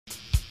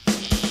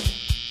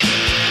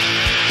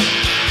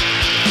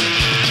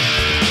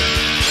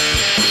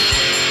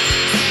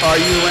Are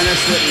you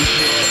innocent and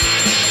pure?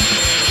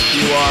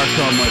 You are,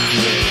 come with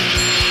me.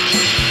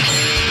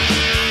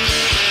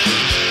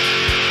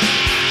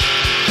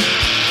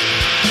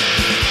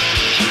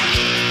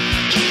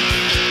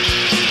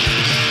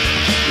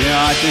 You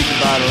know, I think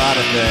about a lot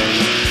of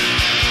things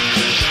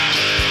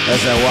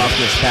as I walk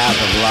this path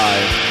of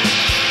life.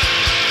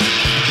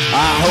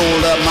 I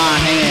hold up my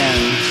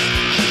hands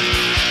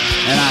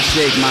and I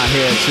shake my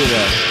head to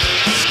the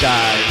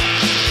sky.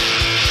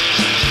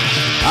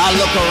 I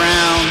look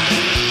around,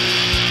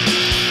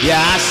 yeah,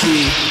 I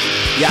see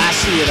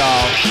it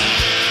all.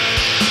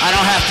 I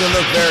don't have to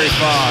look very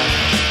far.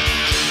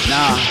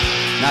 No,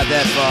 not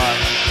that far.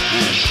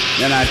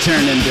 Then I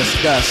turn in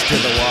disgust to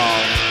the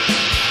wall.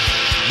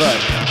 But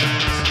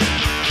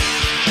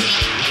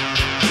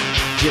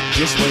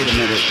just wait a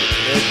minute.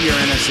 If you're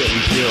innocent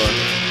and pure,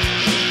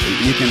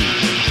 you can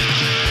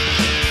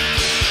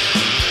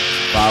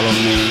follow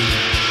me.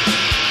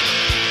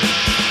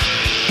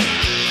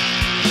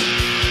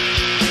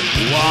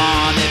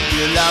 One, if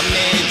you love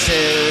me. Two,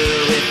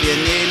 if you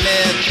need me.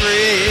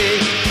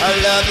 Three, I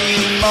love you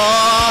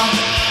more.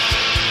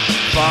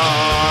 Four,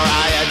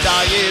 I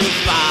adore you.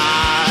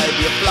 Five,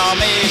 you floor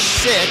me.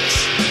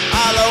 Six,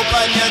 I'll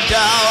open your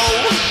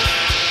door.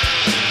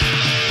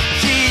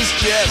 She's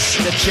just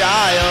a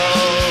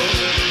child,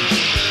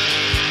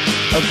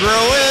 a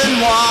growing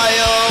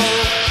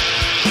wild,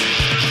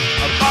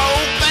 a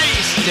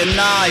bold-faced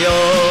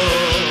denial,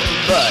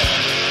 but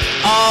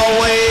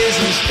always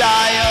in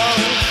style.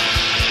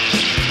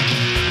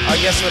 I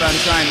guess what I'm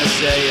trying to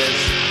say is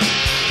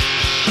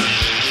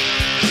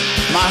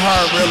my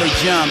heart really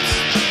jumps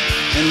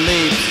and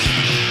leaps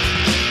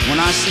when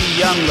I see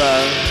young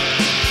love,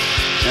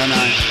 and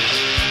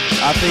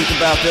I think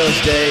about those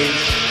days,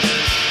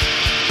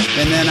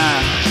 and then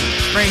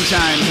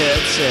springtime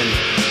hits, and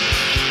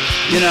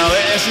you know,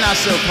 it's not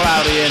so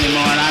cloudy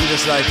anymore, and I'm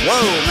just like,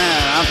 whoa,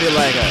 man, I feel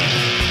like a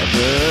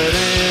bird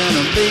in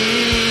a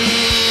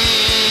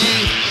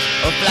bee,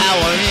 a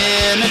flower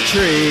in a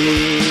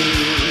tree.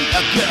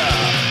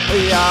 A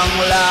young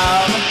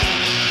love,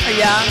 a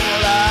young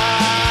love.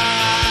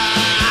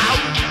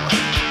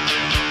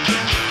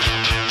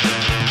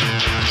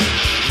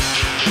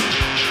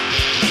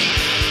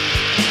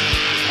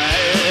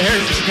 Here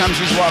she comes,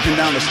 she's walking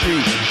down the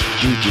street.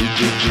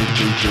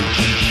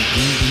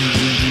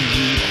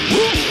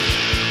 Woo.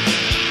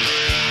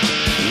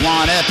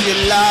 One, if you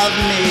love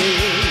me.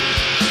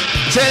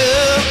 Two,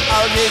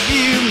 I'll give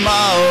you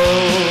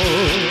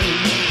more.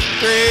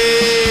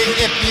 Three,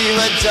 if you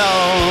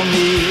adore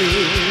me.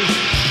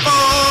 Four,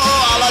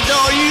 I'll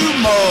adore you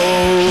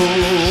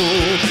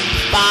more.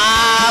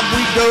 Five,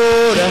 we go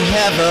to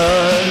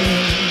heaven.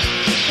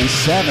 And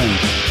seven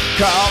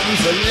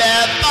comes 11.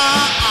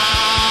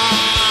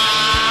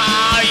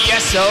 You're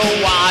so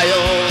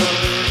wild.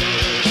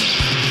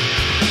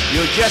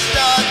 You're just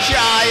a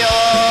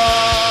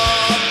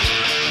child,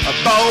 a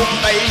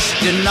bold-faced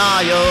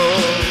denial,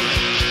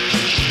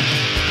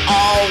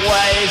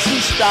 always in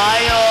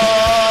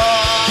style.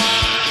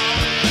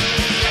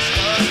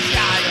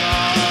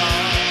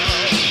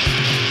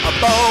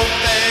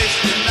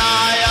 Bold-faced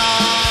denial.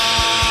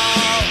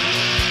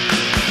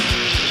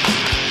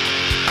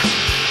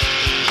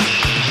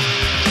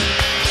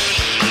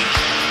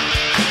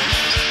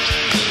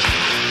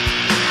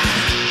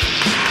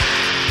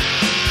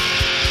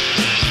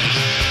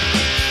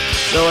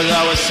 So as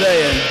I was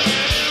saying,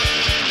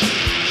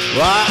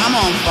 well, I'm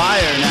on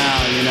fire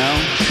now, you know.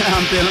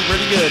 I'm feeling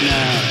pretty good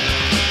now.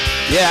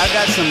 Yeah, I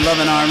got some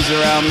loving arms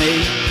around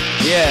me.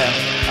 Yeah,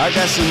 I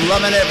got some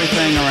loving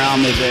everything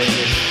around me,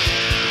 baby.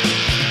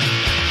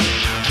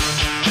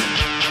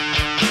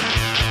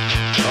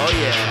 Oh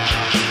yeah.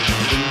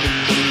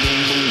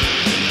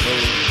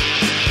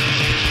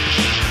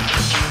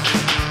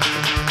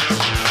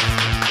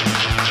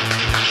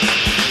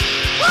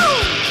 Woo!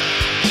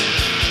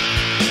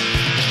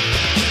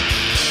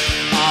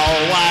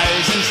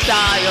 Always in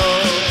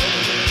style.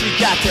 She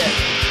got that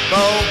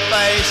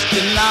bold-faced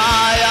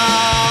denial.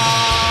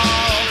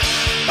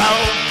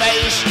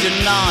 Bold-faced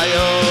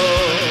denial.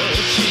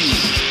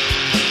 She's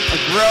a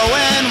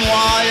growing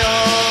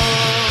wild.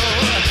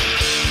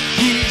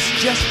 He's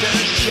just a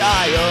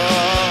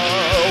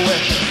child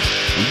with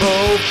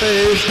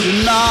bold-faced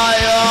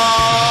denial.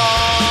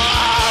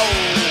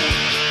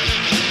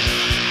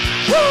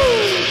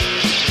 Woo!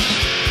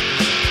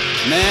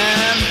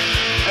 Man,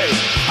 hey,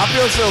 I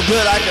feel so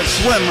good I could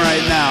swim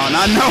right now, and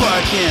I know I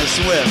can't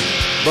swim,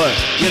 but,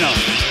 you know,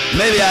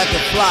 maybe I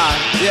could fly,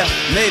 yeah,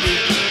 maybe,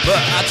 but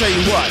I'll tell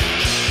you what,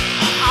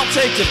 I'll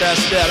take the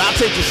best bet, I'll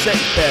take the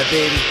safe bet,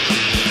 baby.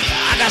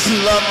 I got some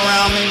love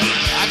around me.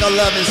 I got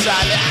love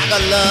inside me. I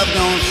got love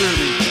going through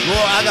me.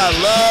 Boy, I got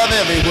love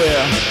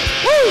everywhere.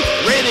 Woo!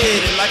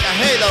 Radiating like a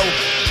halo.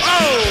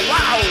 Oh,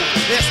 wow!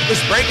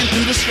 It's breaking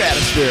through the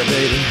stratosphere,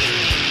 baby.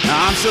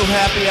 Now I'm so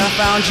happy I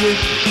found you.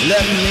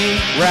 Let me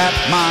wrap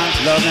my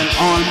loving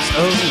arms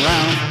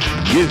around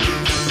you.